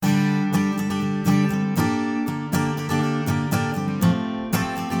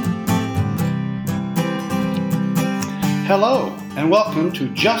Hello, and welcome to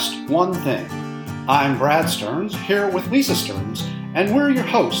Just One Thing. I'm Brad Stearns, here with Lisa Stearns, and we're your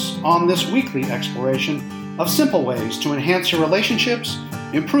hosts on this weekly exploration of simple ways to enhance your relationships,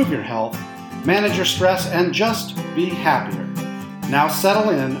 improve your health, manage your stress, and just be happier. Now settle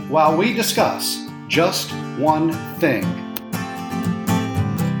in while we discuss Just One Thing.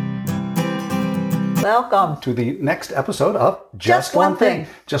 Welcome to the next episode of Just One Thing.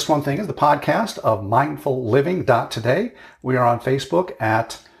 Just One Thing is the podcast of mindfulliving.today. We are on Facebook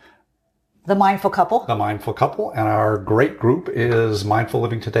at The Mindful Couple. The Mindful Couple, and our great group is Mindful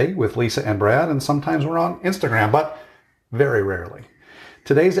Living Today with Lisa and Brad, and sometimes we're on Instagram, but very rarely.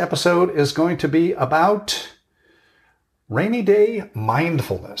 Today's episode is going to be about rainy day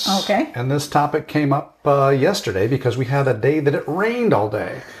mindfulness. Okay. And this topic came up yesterday because we had a day that it rained all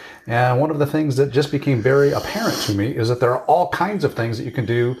day. And one of the things that just became very apparent to me is that there are all kinds of things that you can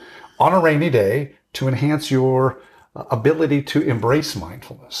do on a rainy day to enhance your ability to embrace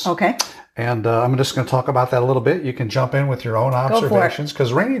mindfulness. Okay. And I'm just going to talk about that a little bit. You can jump in with your own observations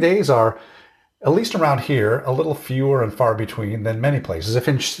because rainy days are, at least around here, a little fewer and far between than many places.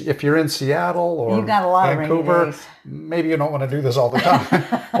 If you're in Seattle or You've got a lot Vancouver, of rainy days. Maybe you don't want to do this all the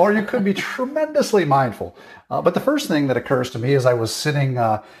time. Or you could be tremendously mindful. But the first thing that occurs to me is I was sitting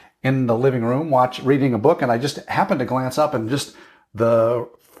in the living room reading a book, and I just happened to glance up, and just the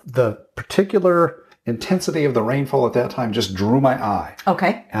particular intensity of the rainfall at that time just drew my eye.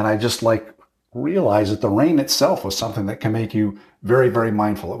 Okay. And I just realized that the rain itself was something that can make you very, very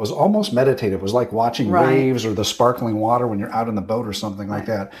mindful. It was almost meditative. It was like watching waves or the sparkling water when you're out in the boat or something like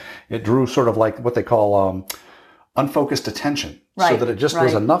that. It drew sort of like what they call unfocused attention, so that it just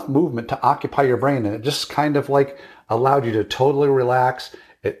was enough movement to occupy your brain, and it just kind of allowed you to totally relax.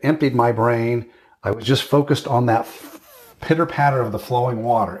 It emptied my brain. I was just focused on that pitter-patter of the flowing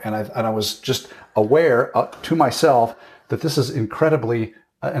water, and I was just aware to myself that this is an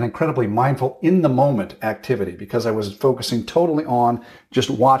incredibly mindful in the moment activity, because I was focusing totally on just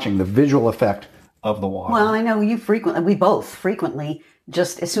watching the visual effect of the water. Well, I know we both frequently,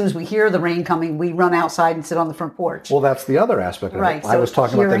 just as soon as we hear the rain coming, we run outside and sit on the front porch. Well, that's the other aspect of it. I was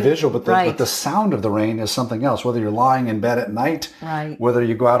talking about the visual, but the sound of the rain is something else. Whether you're lying in bed at night, whether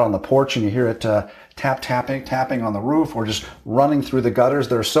you go out on the porch and you hear it tapping on the roof, or just running through the gutters,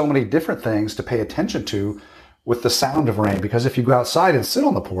 there are so many different things to pay attention to with the sound of rain. Because if you go outside and sit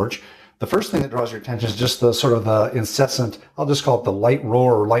on the porch, the first thing that draws your attention is just the sort of the incessant, I'll just call it the light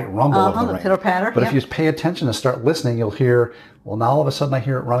roar or light rumble of the rain. Pitter-patter. But if you pay attention and start listening, you'll hear, well, now all of a sudden I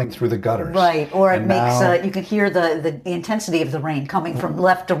hear it running through the gutters. Right. Or it makes, you can hear the intensity of the rain coming from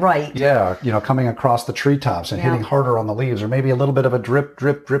left to right. Yeah. Coming across the treetops and hitting harder on the leaves, or maybe a little bit of a drip,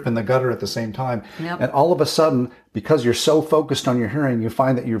 drip, drip in the gutter at the same time. Yep. And all of a sudden, because you're so focused on your hearing, you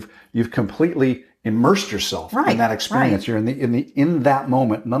find that you've completely immersed yourself in that experience. You're in that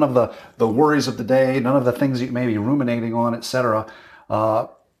moment. None of the worries of the day, none of the things that you may be ruminating on, etc.,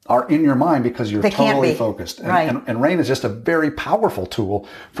 are in your mind because you're totally focused. And rain is just a very powerful tool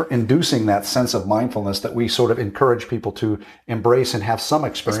for inducing that sense of mindfulness that we sort of encourage people to embrace and have some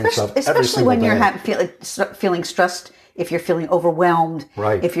experience of every single day. Especially when you're feeling stressed, if you're feeling overwhelmed,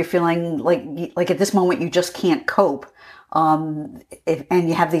 if you're feeling like at this moment you just can't cope. And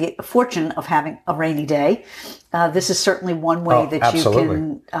you have the fortune of having a rainy day, this is certainly one way that you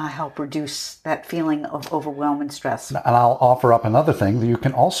can help reduce that feeling of overwhelm and stress. And I'll offer up another thing that you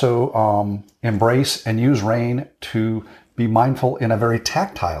can also embrace and use rain to be mindful in a very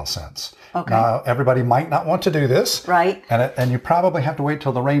tactile sense. Okay. Now, everybody might not want to do this. Right. And you probably have to wait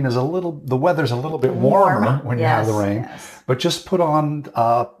till the weather's a little bit warmer when you have the rain. Yes. But just put on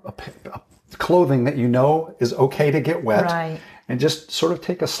a clothing that you know is okay to get wet, and just sort of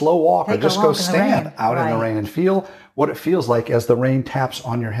take a slow walk, or just go stand out in the rain and feel what it feels like as the rain taps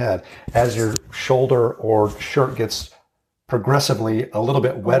on your head, as your shoulder or shirt gets progressively a little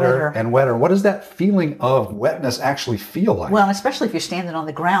bit wetter and wetter. What does that feeling of wetness actually feel like? Well, especially if you're standing on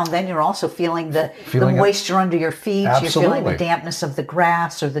the ground, then you're also feeling the moisture under your feet. Absolutely. You're feeling the dampness of the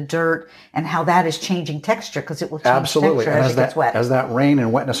grass or the dirt, and how that is changing texture, because it will change texture as it gets wet. As that rain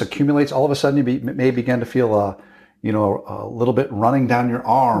and wetness accumulates, all of a sudden you may begin to feel a little bit running down your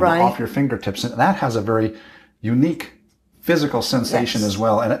arm, off your fingertips, and that has a very unique physical sensation as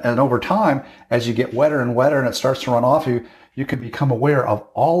well. And over time, as you get wetter and wetter and it starts to run off you can become aware of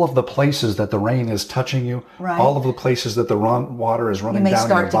all of the places that the rain is touching you, all of the places that the water is running down your body.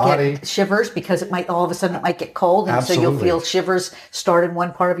 You may start to get shivers because all of a sudden it might get cold, and so you'll feel shivers start in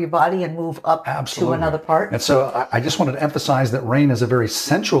one part of your body and move up to another part. And so I just wanted to emphasize that rain is a very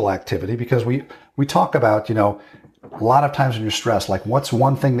sensual activity, because we talk about, a lot of times when you're stressed, like what's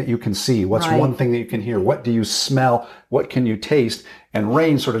one thing that you can see? What's one thing that you can hear? What do you smell? What can you taste? And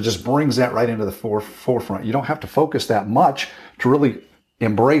rain sort of just brings that right into the forefront. You don't have to focus that much to really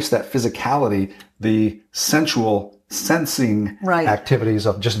embrace that physicality, the sensual sensing activities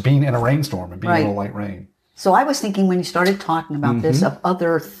of just being in a rainstorm and being in a light rain. So I was thinking when you started talking about this of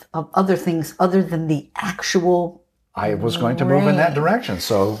other things other than the actual I was going to move in that direction.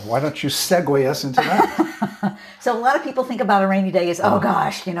 So why don't you segue us into that? So a lot of people think about a rainy day as, oh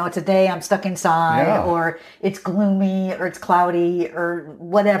gosh, it's a day I'm stuck inside or it's gloomy or it's cloudy or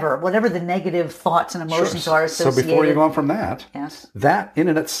whatever the negative thoughts and emotions are associated. So before you go on from that, yes, that in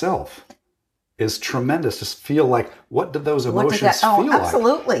and itself is tremendous to feel like, what do those emotions feel like?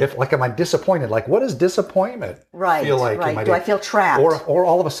 Absolutely. If am I disappointed? Like, what does disappointment feel like? Right. Do I feel trapped? Or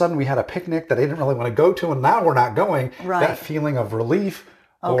all of a sudden we had a picnic that I didn't really want to go to and now we're not going. Right. That feeling of relief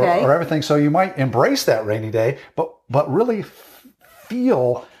or everything. So you might embrace that rainy day, but really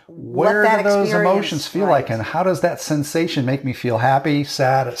feel where do those emotions feel like, and how does that sensation make me feel happy,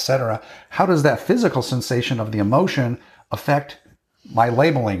 sad, etc.? How does that physical sensation of the emotion affect my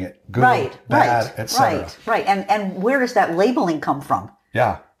labeling it good, bad, etc. Right. And where does that labeling come from?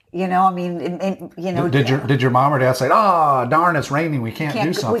 Yeah. Did your mom or dad say, darn, it's raining, we can't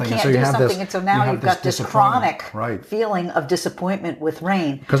do something. We can't do something. And so now you've got this chronic feeling of disappointment with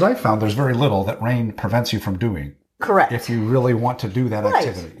rain. Because I found there's very little that rain prevents you from doing. Correct. If you really want to do that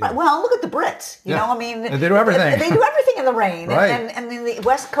activity. Yeah. Well, look at the Brits. They do everything. They do everything in the rain. Right. And in the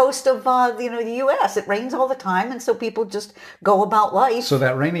west coast of the U.S., it rains all the time, and so people just go about life. So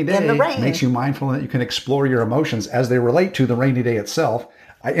that rainy day makes you mindful that you can explore your emotions as they relate to the rainy day itself.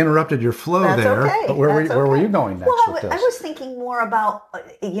 I interrupted your flow but where were you going next with this? I was thinking more about,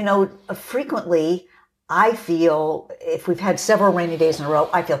 frequently I feel, if we've had several rainy days in a row,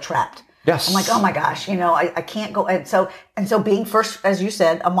 I feel trapped. Yes. I'm like, oh my gosh, I can't go. And so being first, as you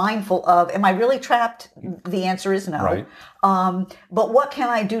said, mindful of, am I really trapped? The answer is no. Right. But what can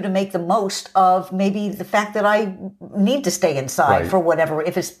I do to make the most of maybe the fact that I need to stay inside for whatever,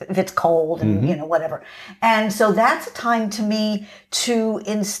 if it's cold and, whatever. And so that's a time to me to,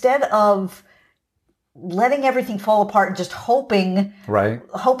 instead of letting everything fall apart and just hoping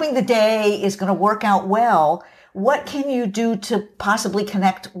the day is going to work out well, what can you do to possibly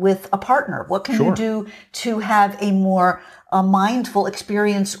connect with a partner? What can you do to have a more mindful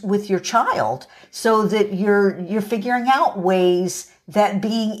experience with your child so that you're figuring out ways that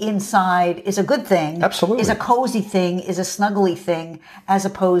being inside is a good thing, absolutely, is a cozy thing, is a snuggly thing, as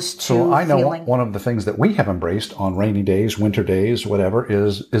opposed to So I know one of the things that we have embraced on rainy days, winter days, whatever,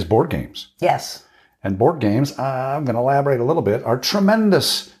 is board games. Yes. And board games, I'm going to elaborate a little bit, are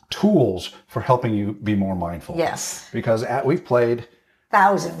tremendous tools for helping you be more mindful. Yes. Because we've played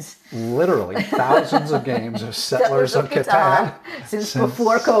literally thousands of games of Settlers of Catan since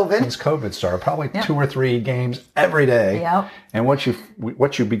before COVID. Since COVID started, probably 2 or 3 games every day. Yep. And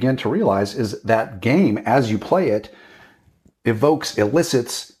what you begin to realize is that game, as you play it,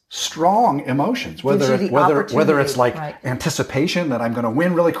 elicits strong emotions, whether it's like anticipation that I'm going to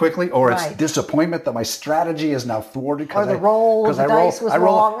win really quickly, or it's disappointment that my strategy is now thwarted because I rolled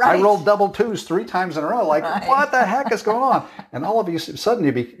double 2s 3 times in a row. Like, what the heck is going on? And all of you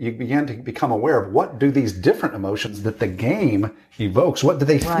suddenly you begin to become aware of what do these different emotions that the game evokes. What do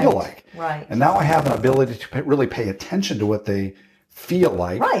they feel like? Right. And now I have an ability to really pay attention to what they feel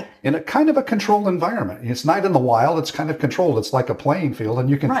like in a kind of a controlled environment. It's not in the wild, it's kind of controlled. It's like a playing field, and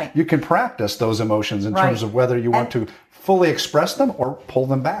you can practice those emotions in terms of whether you want to fully express them or pull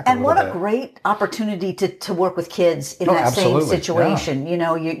them back. And what a great opportunity to work with kids in that same situation.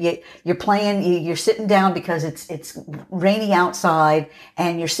 Yeah. You're playing, you're sitting down because it's rainy outside,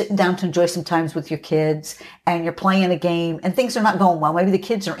 and you're sitting down to enjoy some times with your kids, and you're playing a game, and things are not going well. Maybe the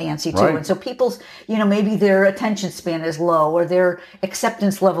kids are antsy too. And so people's, maybe their attention span is low, or their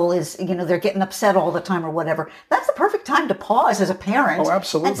acceptance level is, they're getting upset all the time or whatever. That's the perfect time to pause as a parent. Oh,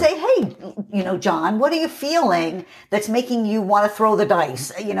 absolutely. And say, hey, John, what are you feeling that's making you want to throw the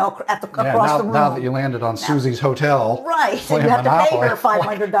dice, across the room? Now that you landed on Susie's hotel. Right. So you have to pay her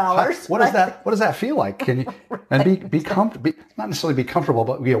 $500. What does that feel like? Can you, and be comfortable, not necessarily be comfortable,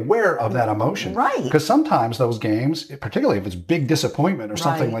 but be aware of that emotion. Right. Because sometimes those games, particularly if it's big disappointment or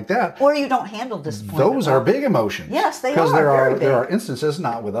something like that. Or you don't handle disappointment. Those are big emotions. Yes, they are. Because there are instances,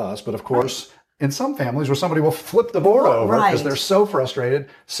 not with us, but of course, in some families where somebody will flip the board over because they're so frustrated,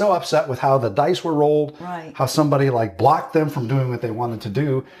 so upset with how the dice were rolled, how somebody blocked them from doing what they wanted to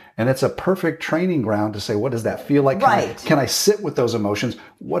do. And it's a perfect training ground to say, what does that feel like? Can I sit with those emotions?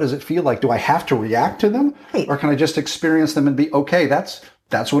 What does it feel like? Do I have to react to them? Or can I just experience them and be okay?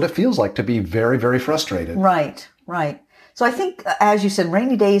 That's what it feels like to be very, very frustrated. Right. Right. So I think, as you said,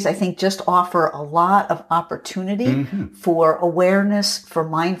 rainy days, I think, just offer a lot of opportunity for awareness, for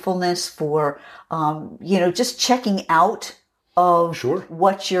mindfulness, for, just checking out of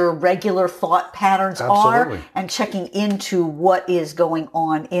what your regular thought patterns are and checking into what is going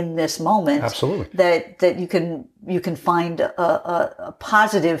on in this moment. Absolutely. That you can find a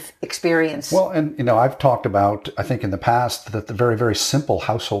positive experience. Well, and I've talked about, I think in the past, that the very, very simple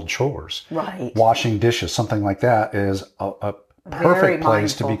household chores, washing dishes, something like that, is a perfect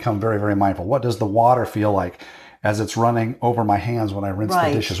place to become very, very mindful. What does the water feel like as it's running over my hands when I rinse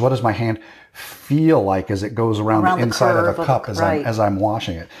the dishes? What does my hand feel like as it goes around the inside of a cup as I'm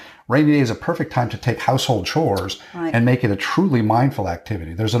washing it? Rainy day is a perfect time to take household chores and make it a truly mindful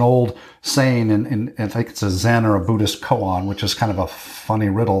activity. There's an old saying in I think it's a Zen or a Buddhist koan, which is kind of a funny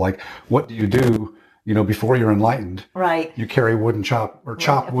riddle, like, what do you do, before you're enlightened? Right. You carry wood and chop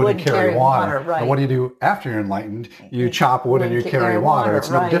wood and carry water. And what do you do after you're enlightened? You chop wood and you carry water.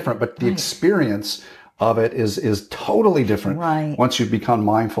 It's no different, but the experience of it is totally different once you become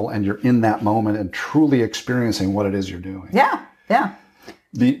mindful and you're in that moment and truly experiencing what it is you're doing. Yeah, yeah.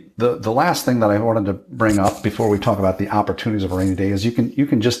 The last thing that I wanted to bring up before we talk about the opportunities of a rainy day is you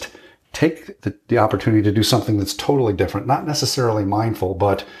can just take the opportunity to do something that's totally different, not necessarily mindful,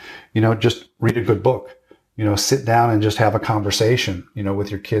 but just read a good book. Sit down and just have a conversation, with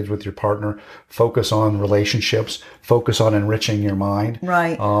your kids, with your partner, focus on relationships, focus on enriching your mind.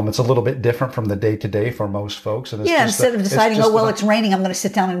 Right. It's a little bit different from the day to day for most folks. And instead of deciding, it's raining, I'm going to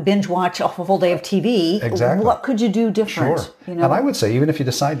sit down and binge watch a full day of TV. Exactly. What could you do different? Sure. And I would say, even if you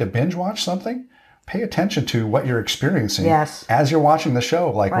decide to binge watch something, pay attention to what you're experiencing as you're watching the show,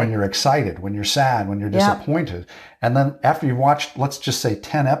 like when you're excited, when you're sad, when you're disappointed. And then after you've watched, let's just say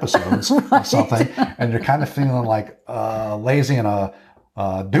 10 episodes of something, and you're kind of feeling like lazy and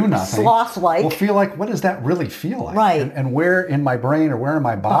do nothing. Sloth-like. Well, feel like, what does that really feel like? Right. And where in my brain or where in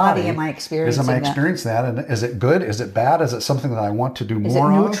my body am I experiencing that? And is it good? Is it bad? Is it something that I want to do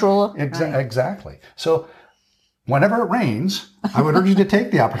more of? Is it neutral? Exactly. So whenever it rains, I would urge you to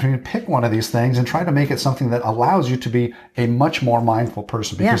take the opportunity to pick one of these things and try to make it something that allows you to be a much more mindful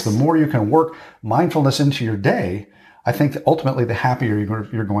person. Because the more you can work mindfulness into your day, I think that ultimately the happier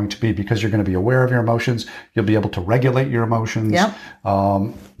you're going to be, because you're going to be aware of your emotions. You'll be able to regulate your emotions. Yep.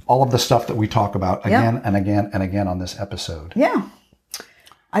 All of the stuff that we talk about again and again and again on this episode. Yeah.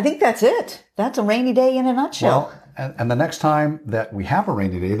 I think that's it. That's a rainy day in a nutshell. Well, and the next time that we have a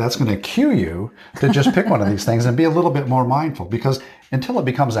rainy day, that's going to cue you to just pick one of these things and be a little bit more mindful, because until it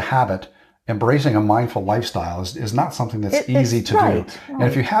becomes a habit, embracing a mindful lifestyle is not something that's easy to do. Right. And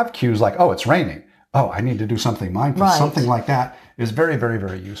if you have cues like, oh, it's raining, oh, I need to do something mindful, something like that is very, very,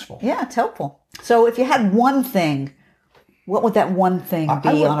 very useful. Yeah, it's helpful. So if you had one thing, what would that one thing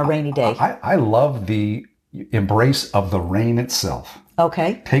be on a rainy day? I love the embrace of the rain itself.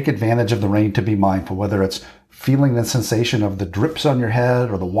 Okay. Take advantage of the rain to be mindful, whether it's feeling the sensation of the drips on your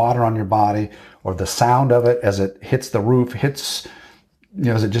head or the water on your body, or the sound of it as it hits the roof, as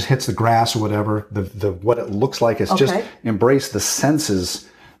it just hits the grass or whatever, what it looks like. It's just embrace the senses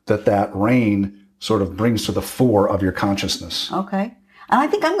that rain sort of brings to the fore of your consciousness. Okay. And I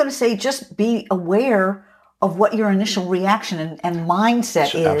think I'm going to say, just be aware of what your initial reaction and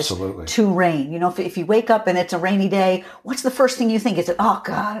mindset is to rain. If you wake up and it's a rainy day, what's the first thing you think? Is it, oh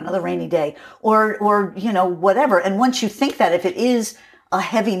God, another rainy day? Or whatever. And once you think that, if it is a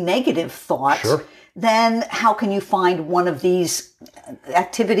heavy negative thought, then how can you find one of these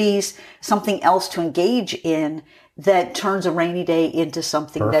activities, something else to engage in that turns a rainy day into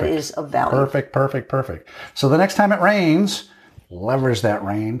something that is of value? Perfect. So the next time it rains, leverage that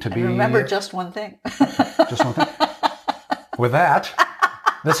rain to be... remember just one thing. Just one thing. With that,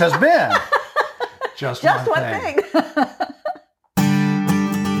 this has been Just One Thing.